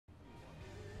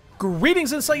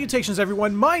Greetings and salutations,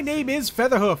 everyone. My name is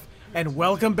Featherhoof, and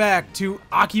welcome back to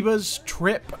Akiba's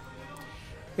Trip.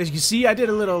 As you can see, I did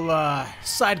a little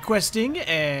side questing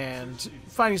and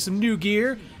finding some new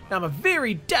gear. I'm a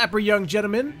very dapper young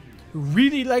gentleman who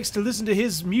really likes to listen to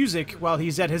his music while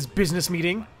he's at his business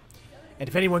meeting. And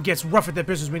if anyone gets rough at that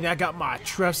business meeting, I got my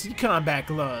trusty combat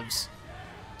gloves.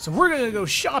 So we're gonna go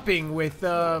shopping with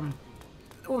what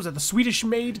was that? The Swedish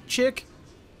maid chick?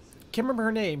 Can't remember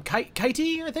her name.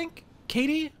 Katie, I think?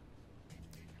 Katie?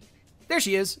 There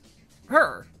she is.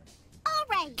 Her. All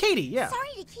right. Katie, yeah. Sorry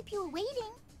to keep you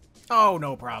waiting. Oh,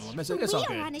 no problem. It's all We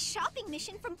good. are on a shopping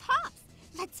mission from Pops.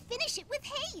 Let's finish it with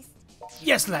haste.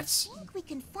 Yes, let's. I think we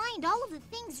can find all of the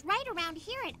things right around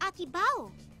here at Akiba.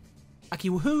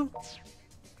 Akiba.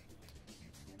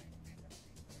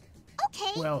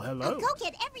 Okay. Well, hello. I'll go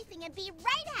get everything and be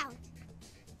right out.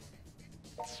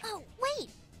 Oh, wait.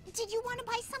 Did you want to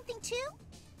buy something too?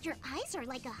 Your eyes are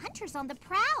like a hunter's on the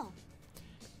prowl.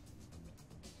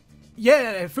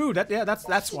 Yeah, food.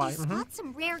 That's why. Did you spot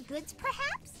some rare goods,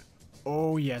 perhaps?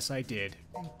 Oh, yes, I did.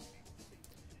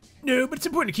 No, but it's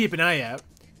important to keep an eye out.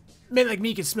 Men like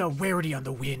me can smell rarity on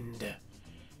the wind.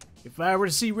 If I were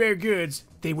to see rare goods,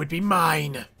 they would be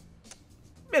mine.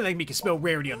 Men like me can smell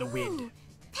rarity on the wind.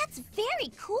 That's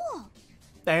very cool.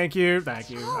 Thank you, thank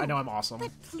you. Oh, I know I'm awesome.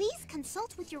 But please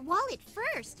consult with your wallet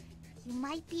first. You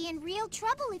might be in real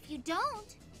trouble if you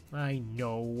don't. I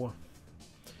know.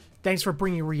 Thanks for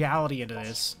bringing reality into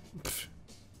this. Pfft.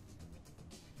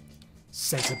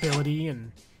 Sensibility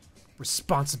and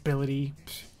responsibility.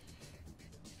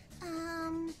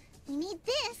 Pfft. We need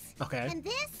this. Okay. And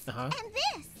this. Uh-huh. And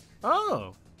this.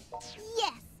 Oh.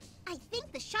 Yes. I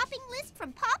think the shopping list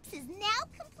from Pops is now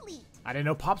complete. I didn't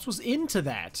know Pops was into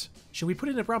that. Should we put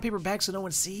it in a brown paper bag so no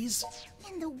one sees?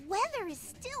 And the weather is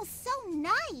still so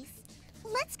nice.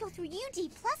 Let's go through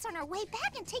UD Plus on our way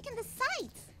back and take in the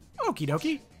sights. Okie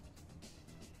dokie.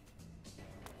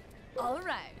 All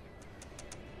right.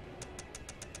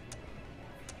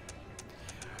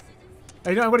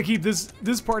 I know I want to keep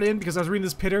this part in because I was reading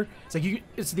this pitter. It's like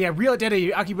it's the real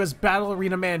identity of Akiba's battle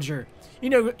arena manager.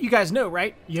 You guys know,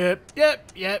 right? Yep.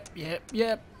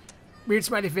 Weird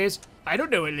smiley face. I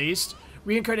don't know, at least.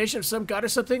 Reincarnation of some god or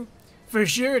something? For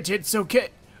sure, it's okay.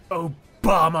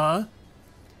 Obama.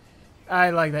 I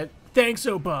like that. Thanks,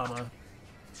 Obama.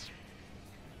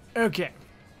 Okay.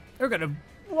 We're gonna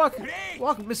walk,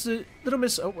 little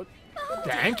miss. Oh, what?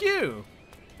 Thank you.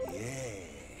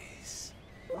 Yes.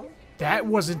 That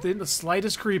wasn't in the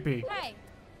slightest creepy. Hey.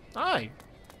 Hi.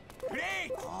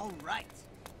 Great. All right.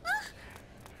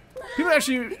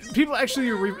 People actually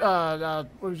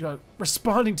are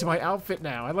responding to my outfit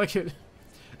now. I like it.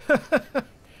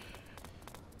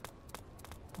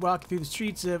 Walk through the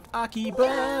streets of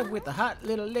Akiba with a hot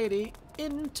little lady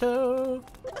in tow.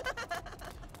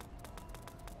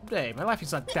 Hey, my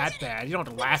laughing's not that bad. You don't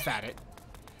have to laugh at it.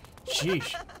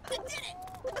 Sheesh.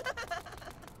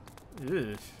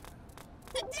 Ugh.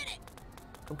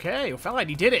 Okay, well, fine,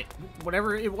 he did it.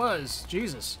 Whatever it was.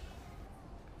 Jesus.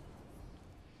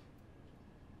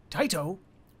 Taito?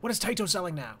 What is Taito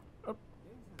selling now? Oh,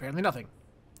 apparently nothing.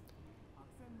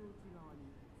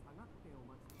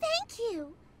 Thank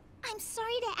you. I'm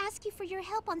sorry to ask you for your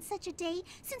help on such a day,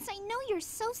 since I know you're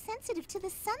so sensitive to the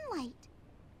sunlight.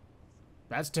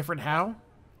 That's different how?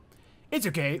 It's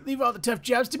okay. Leave all the tough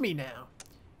jobs to me now.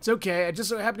 It's okay. I just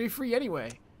so happen to be free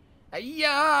anyway.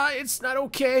 Yeah, it's not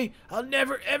okay. I'll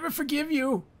never ever forgive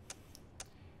you.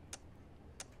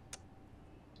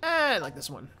 I like this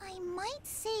one. I might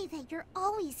say that you're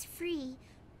always free,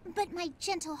 but my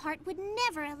gentle heart would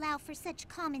never allow for such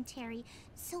commentary,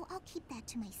 so I'll keep that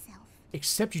to myself.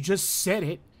 Except you just said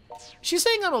it. She's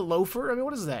saying I'm a loafer? I mean,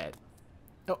 what is that?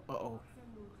 Oh, uh-oh.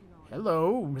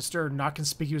 Hello, Mr. Not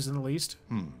Conspicuous in the least.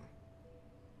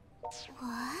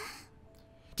 What?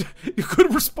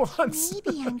 Good response.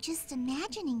 Maybe I'm just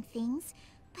imagining things,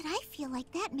 but I feel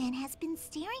like that man has been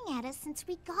staring at us since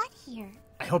we got here.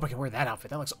 I hope I can wear that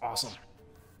outfit. That looks awesome.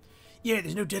 Yeah,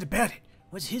 there's no doubt about it.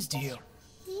 What's his deal?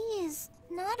 He is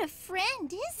not a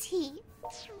friend, is he?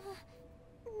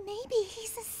 Maybe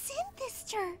he's a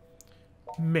synthester.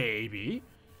 Maybe.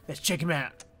 Let's check him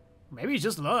out. Maybe he's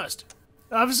just lost.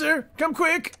 Officer, come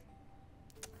quick!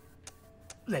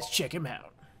 Let's check him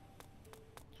out.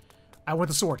 I want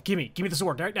the sword. Give me the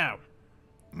sword right now.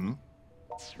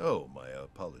 Oh, my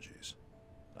apologies.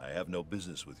 I have no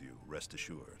business with you, rest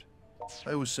assured.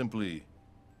 I was simply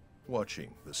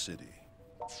watching the city.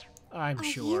 I'm Are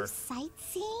sure. you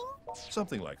sightseeing?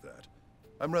 Something like that.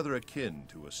 I'm rather akin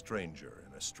to a stranger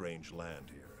in a strange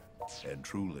land here. And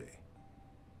truly,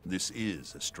 This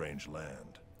is a strange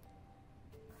land.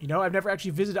 You know, I've never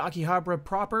actually visited Akihabara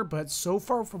proper, but so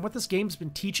far from what this game's been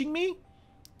teaching me,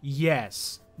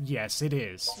 yes. Yes, it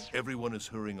is. Everyone is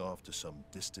hurrying off to some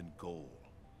distant goal,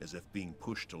 as if being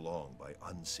pushed along by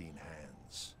unseen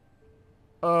hands.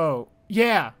 Oh,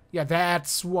 yeah. Yeah,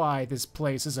 that's why this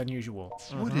place is unusual.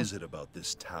 What is it about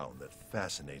this town that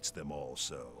fascinates them all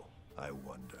so, I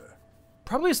wonder?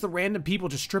 Probably it's the random people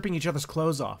just stripping each other's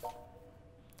clothes off.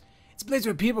 It's a place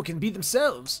where people can be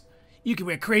themselves. You can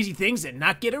wear crazy things and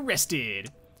not get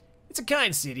arrested. It's a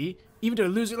kind city, even to a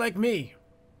loser like me.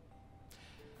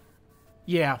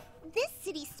 Yeah. This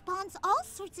city spawns all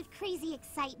sorts of crazy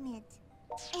excitement.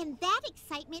 And that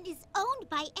excitement is owned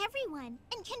by everyone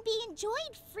and can be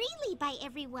enjoyed freely by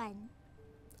everyone.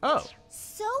 Oh.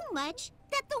 So much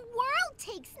that the world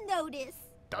takes notice.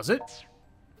 Does it?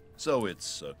 So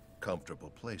it's a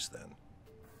comfortable place then.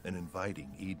 An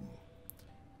inviting Eden.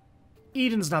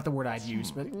 Eden's not the word I'd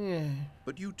use, but eh.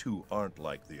 But you two aren't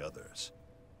like the others.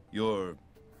 You're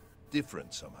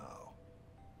different somehow.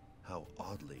 How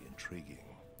oddly intriguing.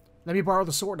 Let me borrow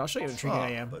the sword. I'll show you how intriguing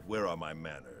I am. But where are my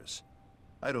manners?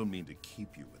 I don't mean to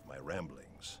keep you with my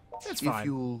ramblings. That's fine. If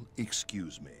you'll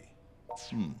excuse me.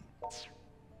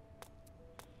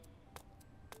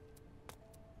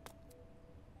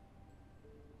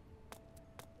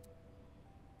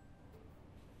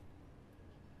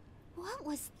 What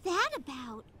was that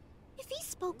about? If he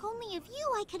spoke only of you,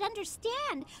 I could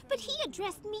understand. But he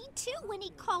addressed me too when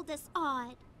he called us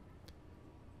odd.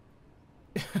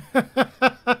 He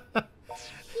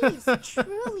is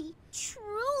truly,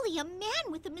 truly a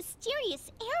man with a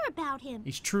mysterious air about him.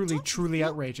 He's truly, truly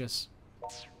outrageous.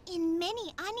 In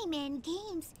many anime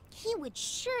games, he would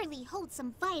surely hold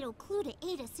some vital clue to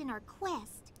aid us in our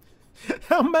quest.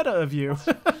 How meta of you.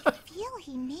 I feel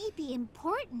he may be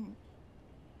important.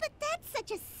 But that's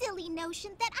such a silly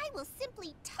notion that I will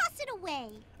simply toss it away.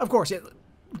 Of course, yeah.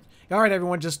 Alright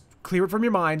everyone, just clear it from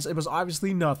your minds. It was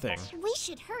obviously nothing. We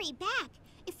should hurry back.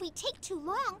 If we take too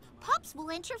long, Pops will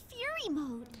enter fury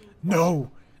mode. No,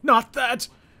 not that.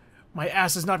 My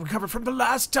ass is not recovered from the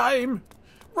last time.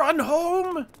 Run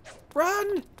home.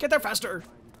 Run. Get there faster.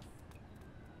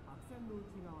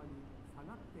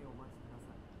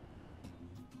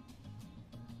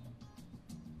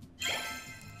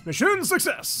 Mission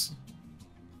success.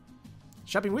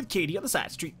 Shopping with Katie on the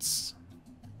side streets.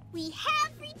 We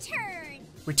have returned.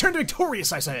 Return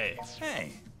victorious, I say.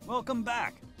 Hey, welcome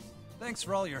back. Thanks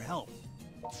for all your help.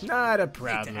 Not a I hate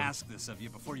problem. to ask this of you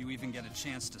before you even get a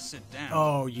chance to sit down.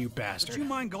 Oh, you Would bastard. you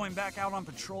mind going back out on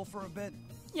patrol for a bit?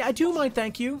 Yeah, I do mind,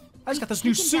 thank you. I just got this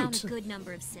new Taken down suit. a good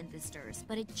number of synthesters,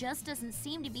 but it just doesn't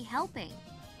seem to be helping.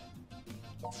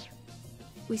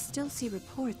 We still see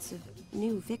reports of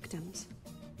new victims,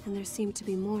 and there seem to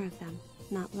be more of them,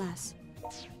 not less.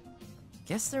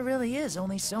 Guess there really is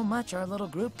only so much our little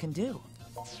group can do.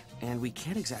 And we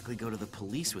can't exactly go to the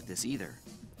police with this either.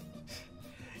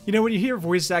 You know, when you hear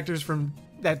voice actors from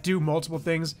that do multiple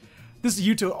things, this is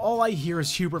Yuto, all I hear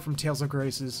is Hubert from Tales of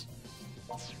Graces.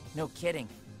 No kidding.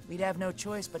 We'd have no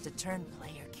choice but to turn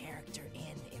player character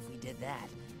in if we did that,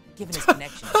 given his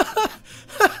connection.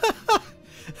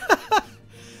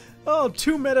 Oh,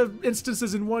 2 meta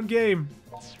instances in one game.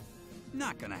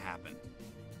 Not gonna happen.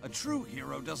 A true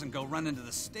hero doesn't go run into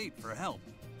the state for help.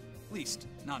 At least,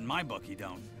 not in my book he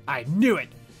don't. I knew it.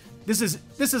 This is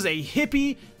a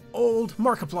hippie old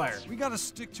Markiplier. We gotta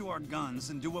stick to our guns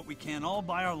and do what we can all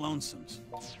by our lonesomes.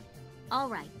 All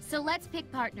right, so let's pick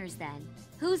partners then.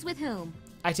 Who's with whom?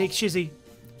 I take Shizzy.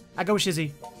 I go with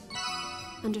Shizzy.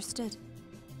 Understood.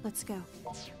 Let's go.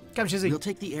 Come, Shizzy. We'll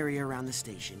take the area around the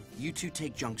station. You two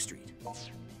take Junk Street.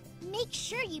 Make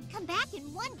sure you come back in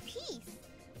one piece.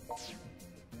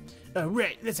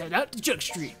 Alright, let's head out to Junk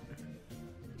Street.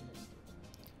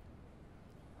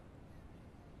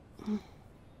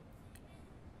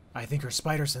 I think her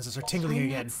spider senses are tingling I'm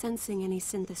again. not sensing any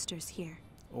synthesters here,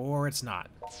 Or it's not.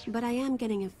 but I am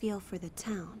getting a feel for the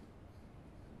town.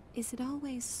 Is it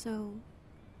always so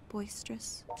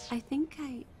boisterous? I think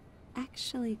I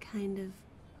actually kind of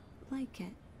like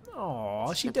it.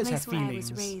 Aw, she The does have place where I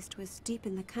feelings. was raised was deep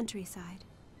in the countryside,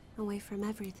 away from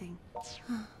everything.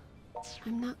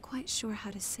 I'm not quite sure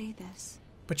how to say this,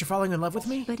 But you're falling in love with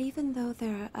me? but even though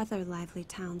there are other lively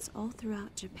towns all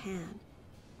throughout Japan,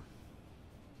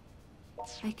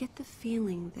 I get the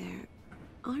feeling there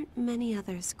aren't many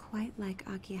others quite like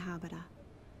Akihabara.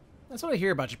 That's what I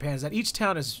hear about Japan, is that each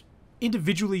town is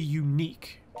individually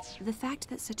unique. The fact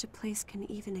that such a place can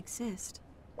even exist,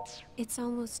 it's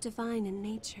almost divine in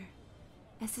nature,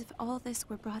 as if all this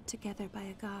were brought together by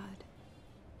a god.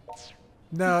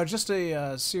 No, just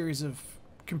a series of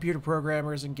computer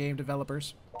programmers and game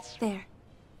developers. There.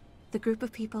 The group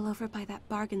of people over by that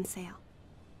bargain sale.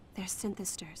 They're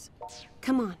synthesters.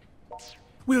 Come on.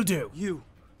 Will do.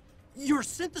 You're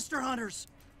synthester hunters!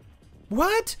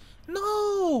 What?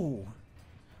 No!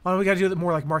 Oh, we gotta do it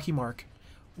more like Marky Mark.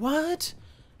 What?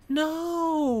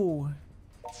 No!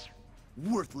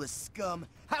 Worthless scum!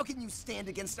 How can you stand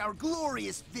against our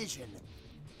glorious vision?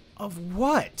 Of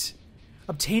what?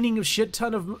 Obtaining a shit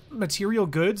ton of material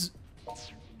goods?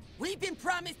 We've been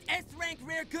promised S-rank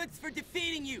rare goods for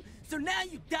defeating you, so now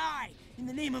you die in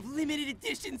the name of limited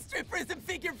edition strippers and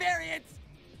figure variants.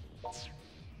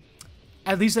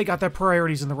 At least they got their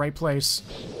priorities in the right place.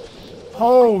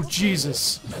 Oh,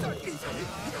 Jesus.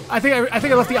 I think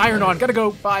I left the iron on. Gotta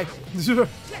go. Bye.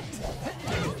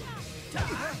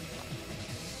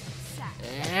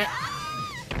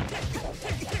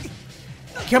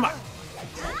 Come on.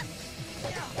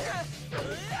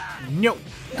 No.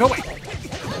 Go away.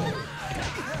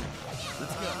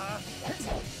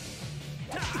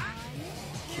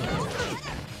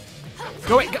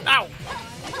 Go away. Go. Ow.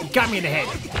 You got me in the head.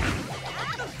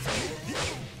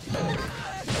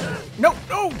 No.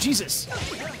 Oh, Jesus.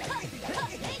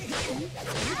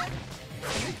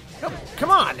 No,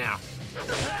 come on now.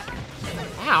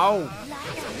 Ow.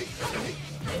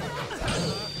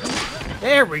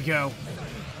 There we go.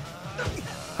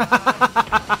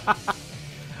 I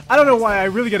don't know why I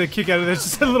really get a kick out of this.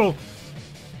 Just a little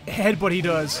headbutt he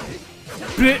does.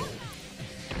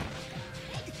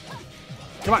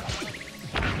 Come on.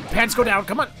 Pants go down.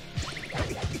 Come on.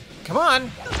 Come on.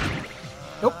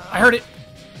 Nope, I heard it.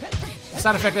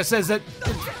 Sound effect that says that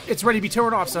it's ready to be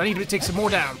torn off, so I need to take some more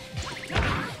down.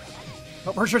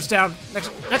 Oh, her shirt's down.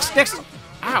 Next.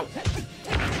 Ow.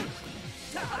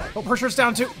 Oh, her shirt's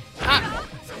down too. Ah.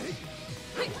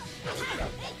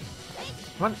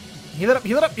 Come on. Heal it up.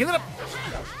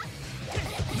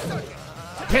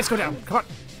 Pants go down. Come on.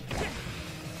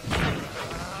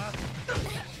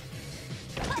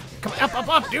 Come on,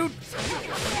 up, dude.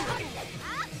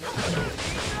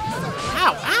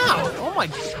 Ow. Oh my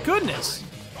goodness.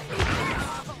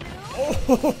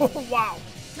 Oh, wow.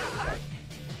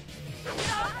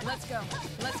 Let's go.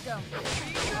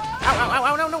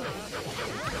 Ow, no.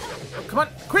 Come on,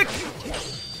 quick.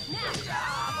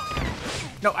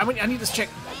 No, I need this chick.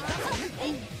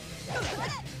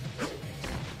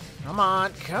 Come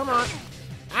on.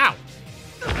 Ow.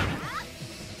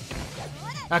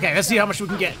 Okay, let's see how much we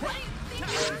can get.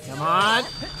 Come on.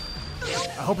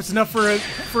 I hope it's enough for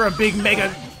a big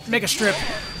mega strip.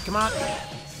 Come on.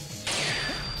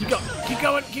 Keep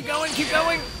going.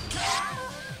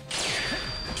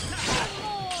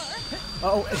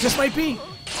 Uh-oh, it just might be.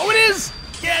 Oh, it is!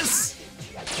 Yes!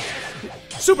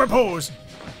 Superpose!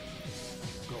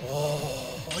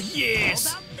 Oh,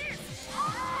 yes!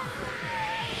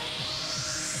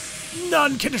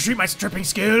 None can defeat my stripping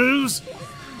skills!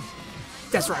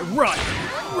 That's right, run!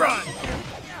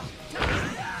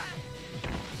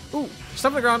 Ooh, stuff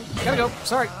on the ground. Gotta go.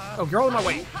 Sorry. Oh, you're all in my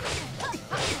way.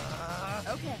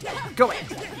 Okay. Go away.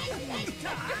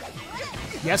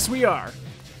 Yes, we are.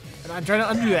 And I'm trying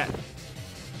to undo that.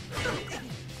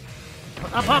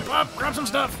 Up! Grab some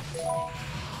stuff!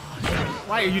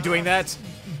 Why are you doing that?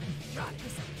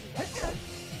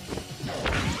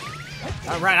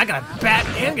 Alright, I got a bat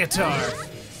and guitar.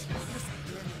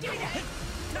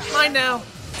 Mine now.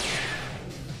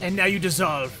 And now you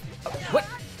dissolve. What?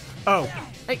 Oh.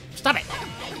 Hey, stop it!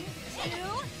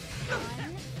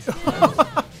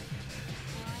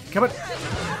 Come on.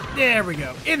 There we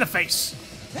go. In the face.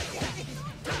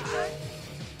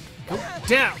 Go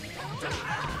down.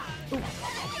 Ooh.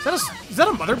 Is that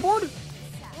a motherboard?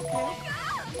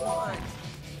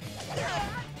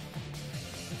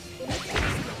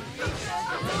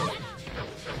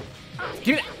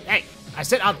 Give me that. Hey, I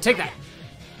said I'll take that.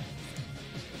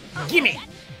 Gimme.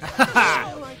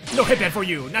 No headband for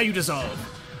you. Now you dissolve.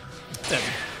 Then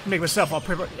make myself all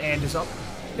prepared and dissolve.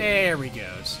 There he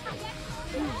goes.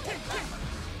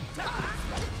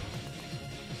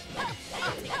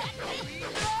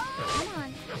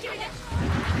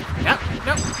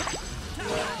 No.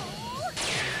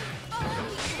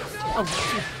 Oh,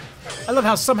 I love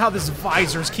how somehow this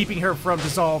visor is keeping her from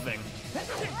dissolving.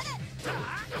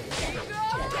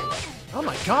 Oh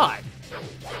my god.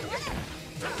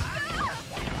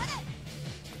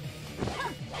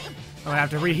 I'm gonna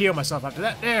have to re-heal myself after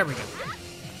that. There we go.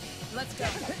 Let's go.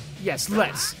 Yes,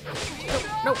 let's.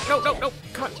 No. Come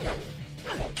on.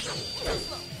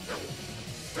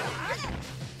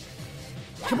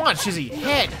 Come on, Shizzy.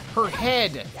 Head. Her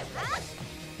head.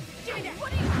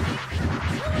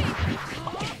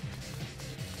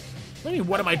 What do you mean,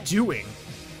 what am I doing?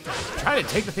 Try to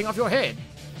take the thing off your head.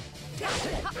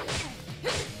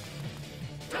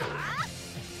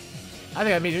 I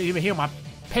think I made even heal my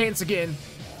pants again.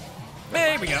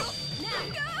 There we go.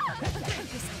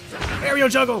 Aerial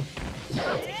juggle.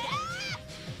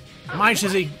 Mine,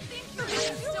 Shizzy.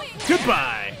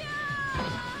 Goodbye.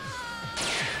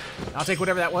 I'll take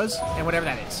whatever that was and whatever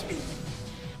that is.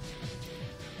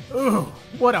 Ooh,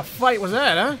 what a fight was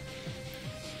that,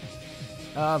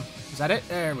 huh? Is that it?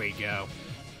 There we go.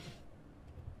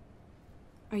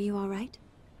 Are you all right?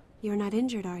 You're not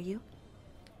injured, are you?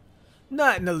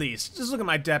 Not in the least. Just look at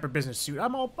my Dapper business suit.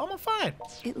 I'm all fine.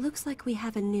 It looks like we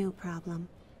have a new problem.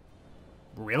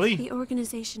 Really? The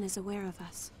organization is aware of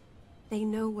us. They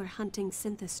know we're hunting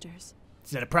synthesters.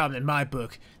 It's not a problem in my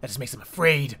book. That just makes them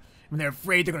afraid. When they're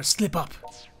afraid, they're gonna slip up.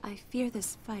 I fear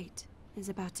this fight is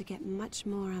about to get much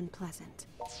more unpleasant.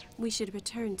 We should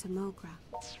return to Mogra.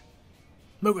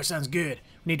 Mogra sounds good.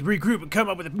 We need to regroup and come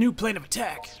up with a new plan of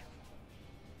attack.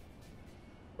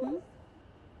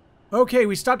 Okay,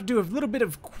 we stopped to do a little bit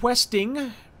of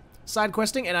questing, side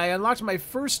questing, and I unlocked my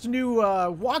first new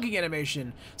walking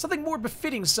animation. Something more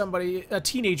befitting somebody, a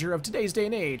teenager of today's day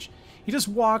and age. He just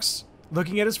walks,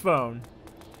 looking at his phone.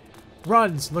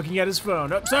 Runs, looking at his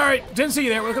phone. Oh, sorry, didn't see you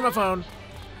there. Look at my phone.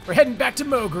 We're heading back to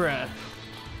Mogra.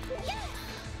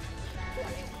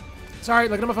 Sorry,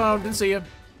 looking at my phone. Didn't see you.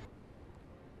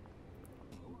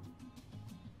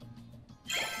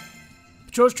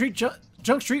 Patrol Street,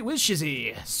 Junk Street with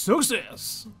Shizzy.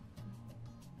 Success.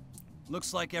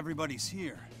 Looks like everybody's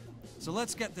here. So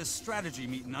let's get this strategy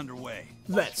meeting underway.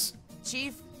 Let's.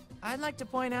 Chief, I'd like to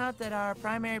point out that our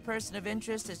primary person of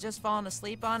interest has just fallen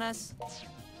asleep on us.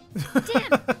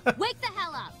 Tim, wake the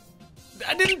hell up!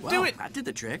 I didn't do it. That did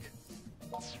the trick.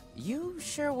 You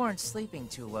sure weren't sleeping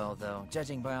too well, though,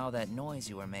 judging by all that noise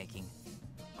you were making.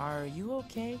 Are you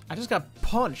okay? I just got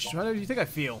punched. How do you think I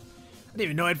feel? I didn't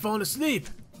even know I'd fallen asleep.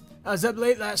 I was up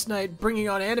late last night bringing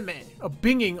on anime.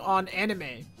 Binging on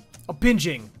anime.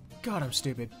 Binging. God, I'm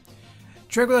stupid.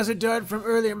 Tranquilizer dart from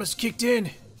earlier must have kicked in.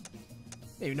 Didn't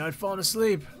even know I'd fallen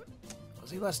asleep. I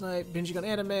was late last night binging on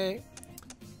anime.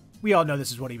 We all know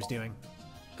this is what he was doing.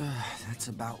 That's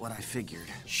about what I figured.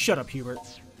 Shut up, Hubert.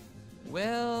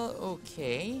 Well,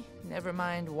 okay. Never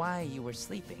mind why you were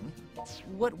sleeping.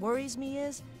 What worries me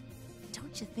is,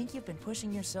 don't you think you've been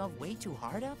pushing yourself way too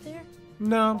hard out there?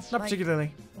 No, not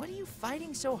particularly. What are you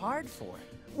fighting so hard for?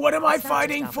 What am I It's not just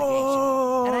fighting obligation,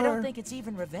 for? And I don't think it's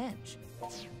even revenge.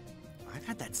 I've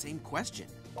had that same question.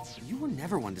 You were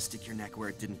never one to stick your neck where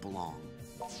it didn't belong.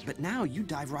 But now you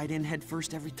dive right in head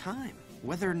first every time,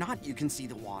 whether or not you can see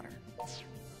the water.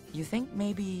 You think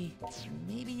maybe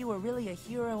you were really a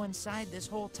hero inside this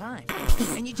whole time,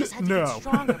 and you just had to No. get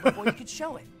stronger before you could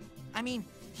show it. I mean,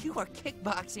 you are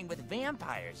kickboxing with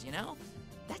vampires, you know?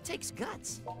 That takes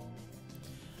guts.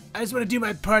 I just want to do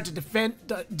my part to defend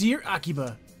dear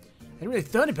Akiba. I hadn't really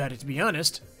thought about it, to be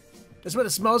honest. Just about the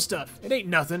small stuff. It ain't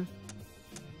nothing.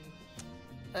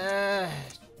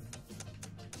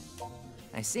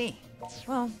 I see.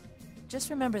 Well, just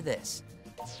remember this.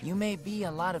 You may be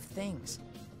a lot of things,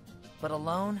 but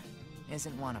alone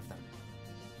isn't one of them.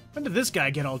 When did this guy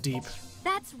get all deep?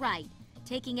 That's right.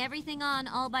 Taking everything on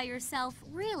all by yourself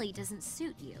really doesn't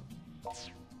suit you.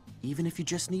 Even if you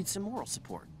just need some moral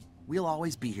support, we'll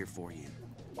always be here for you.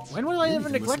 When will I We'll ever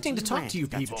even neglecting to listen talk to you if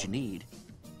that's people? what you need.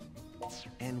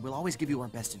 And we'll always give you our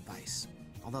best advice.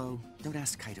 Although, don't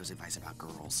ask Kaito's advice about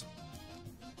girls.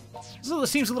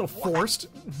 This seems a little forced.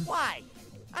 Why?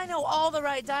 I know all the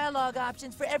right dialogue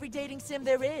options for every dating sim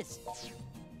there is.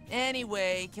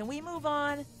 Anyway, can we move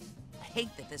on? I hate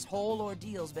that this whole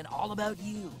ordeal's been all about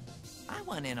you. I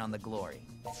want in on the glory.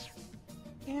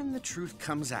 And the truth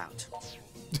comes out.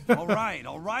 all right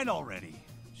already.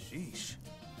 Sheesh.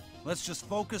 Let's just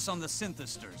focus on the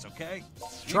synthesters, okay?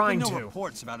 Trying There've been to. no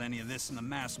reports about any of this in the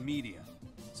mass media,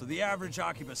 so the average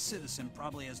Akiba citizen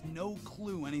probably has no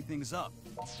clue anything's up.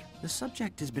 The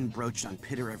subject has been broached on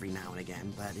Pitter every now and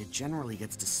again, but it generally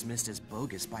gets dismissed as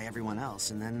bogus by everyone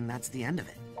else, and then that's the end of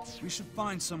it. We should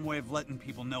find some way of letting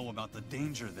people know about the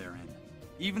danger they're in,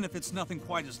 even if it's nothing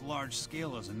quite as large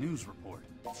scale as a news report.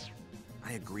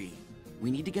 I agree. We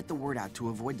need to get the word out to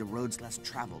avoid the roads less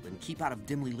traveled and keep out of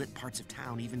dimly lit parts of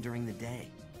town even during the day.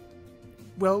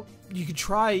 Well, you could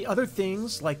try other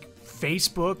things like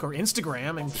Facebook or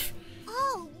Instagram and...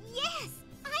 Oh, yes!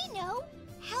 I know!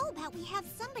 How about we have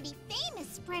somebody famous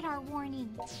spread our warning?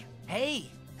 Hey,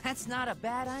 that's not a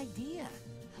bad idea.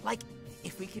 Like,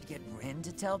 if we could get Rin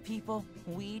to tell people,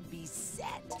 we'd be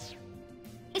set.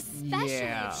 Especially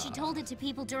Yeah. if she told it to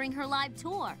people during her live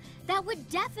tour. That would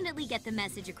definitely get the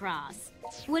message across.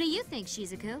 What do you think,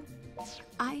 Shizuku?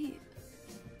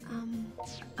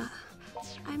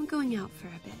 I'm going out for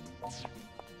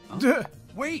a bit.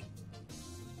 Wait!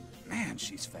 Man,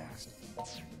 she's fast.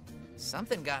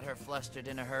 Something got her flustered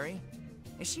in a hurry.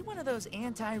 Is she one of those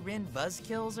anti-Rin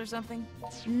buzzkills or something?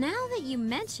 Now that you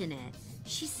mention it,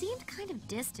 she seemed kind of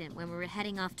distant when we were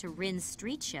heading off to Rin's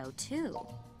street show, too.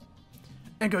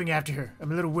 I'm going after her.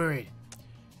 I'm a little worried.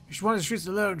 If she wanders the streets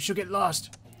alone, she'll get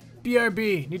lost.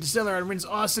 BRB, need to sell her on Rin's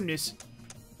awesomeness.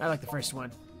 I like the first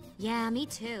one. Yeah, me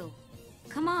too.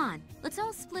 Come on, let's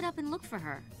all split up and look for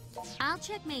her. I'll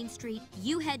check Main Street,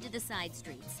 you head to the side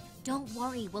streets. Don't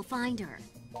worry, we'll find her.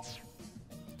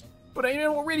 But I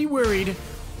am already worried.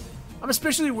 I'm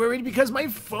especially worried because my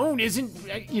phone isn't,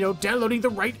 downloading the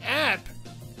right app.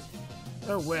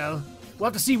 Oh well, we'll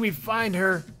have to see if we find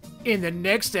her in the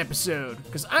next episode,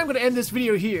 because I'm going to end this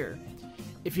video here.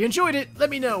 If you enjoyed it, let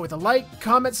me know with a like,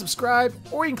 comment, subscribe,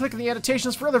 or you can click on the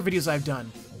annotations for other videos I've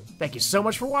done. Thank you so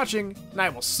much for watching, and I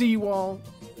will see you all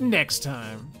next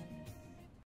time.